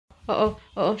Uh-oh.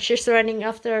 Uh-oh. She's running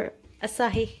after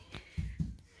Asahi.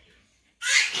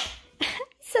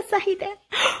 Is Asahi there?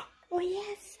 Oh,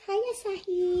 yes. Hi,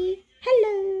 Asahi.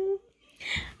 Hello.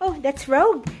 Oh, that's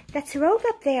Rogue. That's Rogue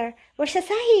up there. Where's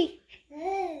Asahi?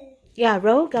 Yeah,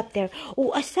 Rogue up there.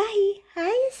 Oh, Asahi.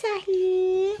 Hi,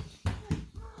 Asahi.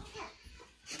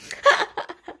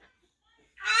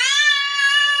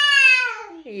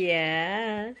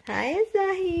 Yeah. Hi,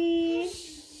 Asahi.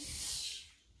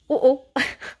 Oh.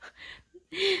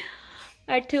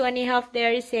 Our 2.5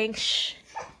 there is saying shh.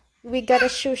 We gotta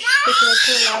shush because we're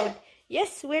too loud.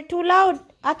 Yes, we're too loud.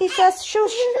 Ati says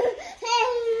shush.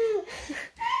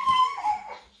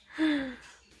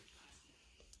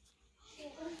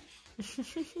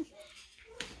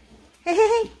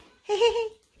 Hey.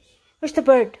 Where's the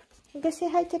bird? You go say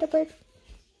hi to the bird.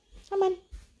 Come on.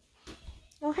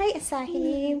 Oh, hi,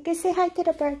 Asahi. You go say hi to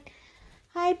the bird.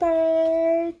 Hi,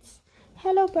 birds.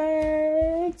 Hello,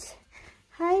 birds.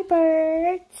 Hi,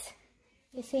 birds.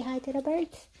 You say hi to the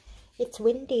birds. It's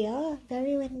windy, oh,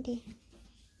 very windy.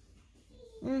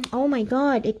 Oh my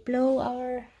God, it blew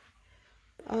our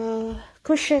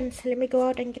cushions. Let me go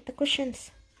out and get the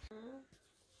cushions.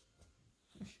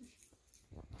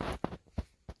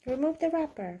 Remove the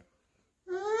wrapper.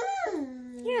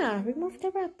 Yeah, remove the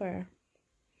wrapper.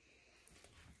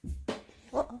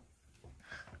 Uh-oh.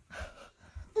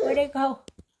 Where'd it go?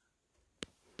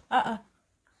 Uh-oh.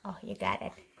 Oh, you got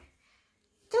it.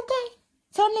 It's okay.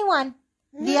 It's only one.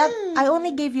 I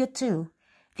only gave you 2.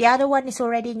 The other one is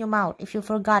already in your mouth if you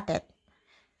forgot it.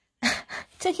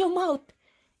 It's in your mouth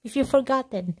if you've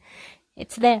forgotten.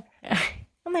 It's there.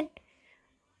 Come on.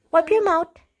 Wipe your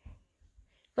mouth.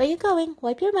 Where you going?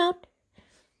 Wipe your mouth.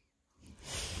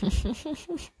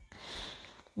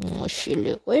 Oh,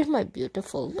 Shirley, where's my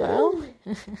beautiful girl?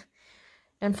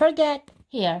 Don't forget.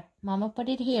 Here, Mama put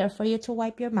it here for you to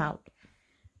wipe your mouth.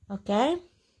 Okay?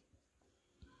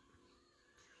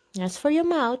 That's for your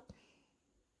mouth.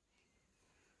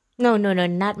 No,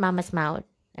 not Mama's mouth.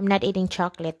 I'm not eating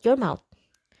chocolate. Your mouth.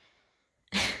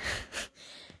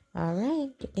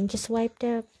 Alright, you can just wipe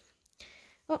the...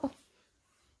 Uh-oh.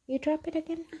 You drop it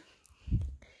again?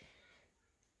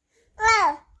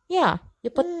 Yeah, you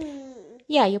put...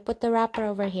 Yeah, you put the wrapper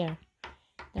over here.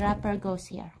 The wrapper goes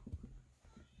here.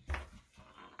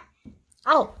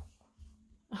 Oh!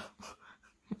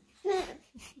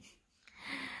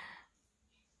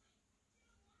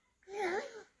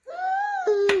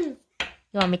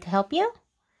 You want me to help you?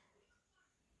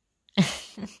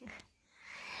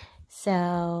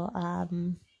 So,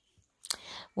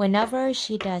 whenever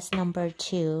she does number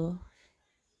 2,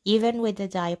 even with the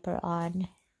diaper on,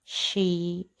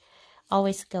 she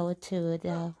always go to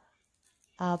the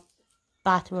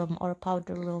bathroom or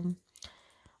powder room.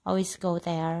 Always go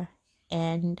there,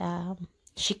 and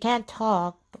she can't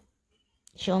talk.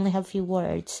 She only have few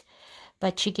words,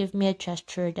 but she give me a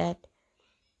gesture that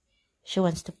she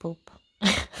wants to poop.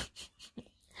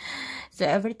 So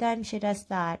every time she does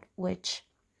that, which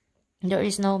there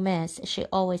is no miss, she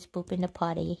always poop in the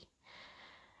potty,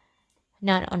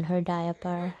 not on her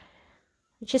diaper,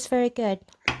 which is very good.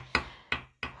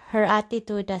 Her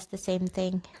attitude does the same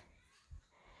thing.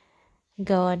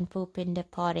 Go and poop in the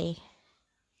potty,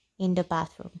 in the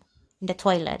bathroom, in the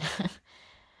toilet.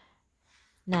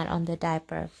 Not on the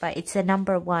diaper, but it's the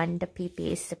number 1. The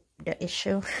pee-pee is the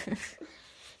issue.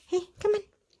 Hey, come on.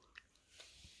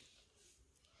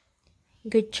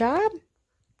 Good job.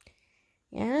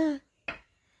 Yeah.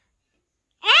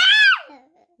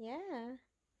 Yeah.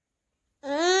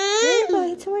 There you go.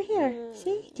 It's over here.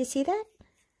 See? Did you see that?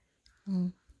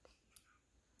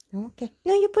 Okay.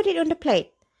 No, you put it on the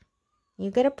plate.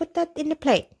 You gotta put that in the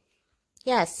plate.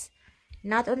 Yes.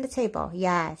 Not on the table.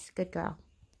 Yes. Good girl.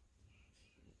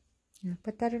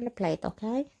 Put that on the plate,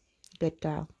 okay? Good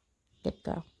girl. Good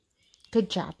girl. Good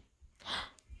job.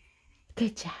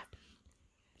 Good job.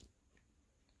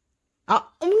 Oh,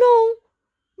 no.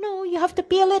 No, you have to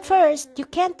peel it first. You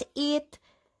can't eat.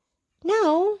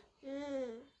 No.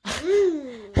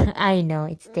 I know,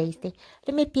 it's tasty.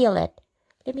 Let me peel it.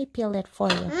 Let me peel it for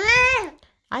you.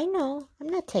 I know. I'm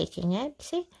not taking it.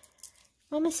 See?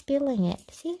 Mama's peeling it.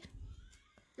 See?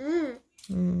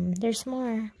 There's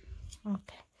more.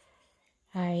 Okay.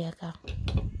 There you go.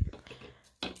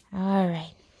 All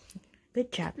right.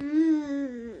 Good job.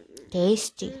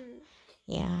 Tasty.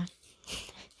 Yeah.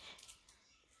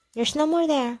 There's no more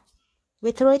there.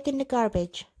 We throw it in the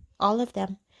garbage. All of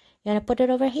them. You want to put it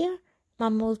over here?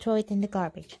 Mom will throw it in the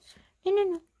garbage.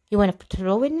 No. You want to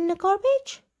throw it in the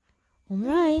garbage? All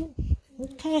right.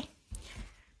 Okay.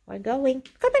 We're going.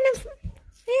 Come on.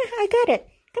 Yeah, I got it.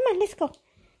 Come on, let's go.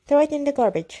 Throw it in the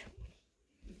garbage.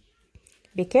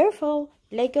 Be careful.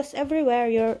 Legos everywhere.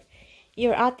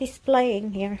 Your auntie's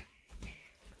playing here.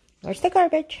 Where's the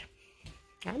garbage?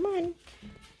 Come on.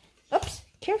 Oops.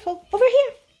 Careful. Over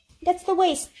here. That's the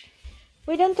waste.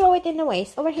 We don't throw it in the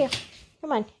waste. Over here.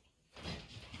 Come on.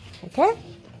 Okay?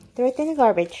 Throw it in the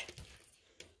garbage.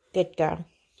 Good girl.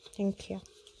 Thank you.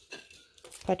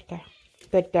 Good girl.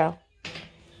 Good girl.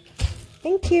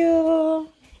 Thank you.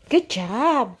 Good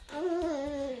job.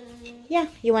 Yeah,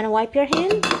 you want to wipe your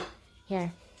hand?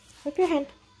 Here. Wipe your hand.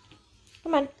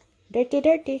 Come on. Dirty,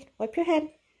 dirty. Wipe your hand.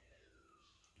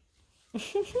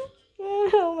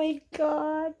 Oh my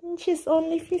God. She's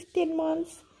only 15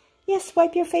 months. Yes,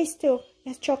 wipe your face too.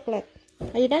 Yes, chocolate.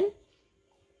 Are you done?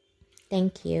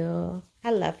 Thank you.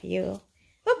 I love you.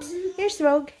 Oops, here's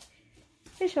Rogue.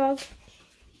 Here's Rogue.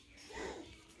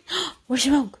 Where's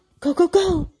Rogue? Go, go,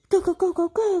 go. Go, go, go, go,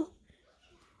 go.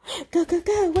 Go, go,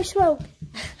 go. Where's Rogue?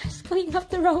 Let's clean up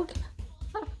the road.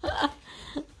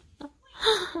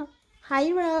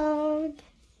 Hi, Rogue.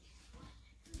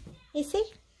 You see?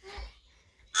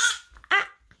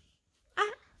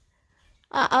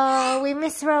 Uh-oh, we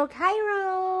miss Rogue. Hi,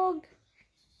 Rogue.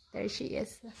 There she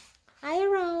is. Hi,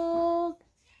 Rogue.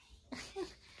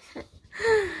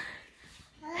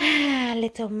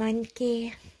 Little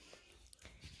monkey.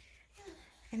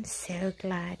 I'm so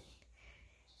glad.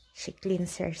 She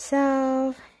cleans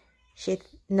herself. She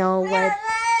knows where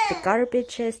the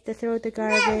garbage is to throw the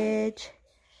garbage.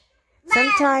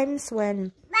 Sometimes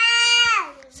when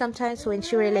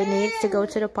she really needs to go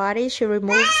to the potty, she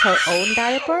removes her own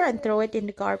diaper and throw it in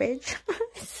the garbage.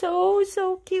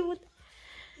 So cute.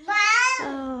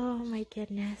 Oh my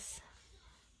goodness.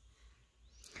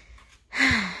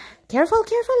 Careful,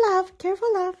 careful, love.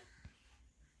 Careful, love.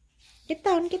 Get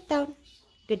down, get down.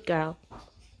 Good girl.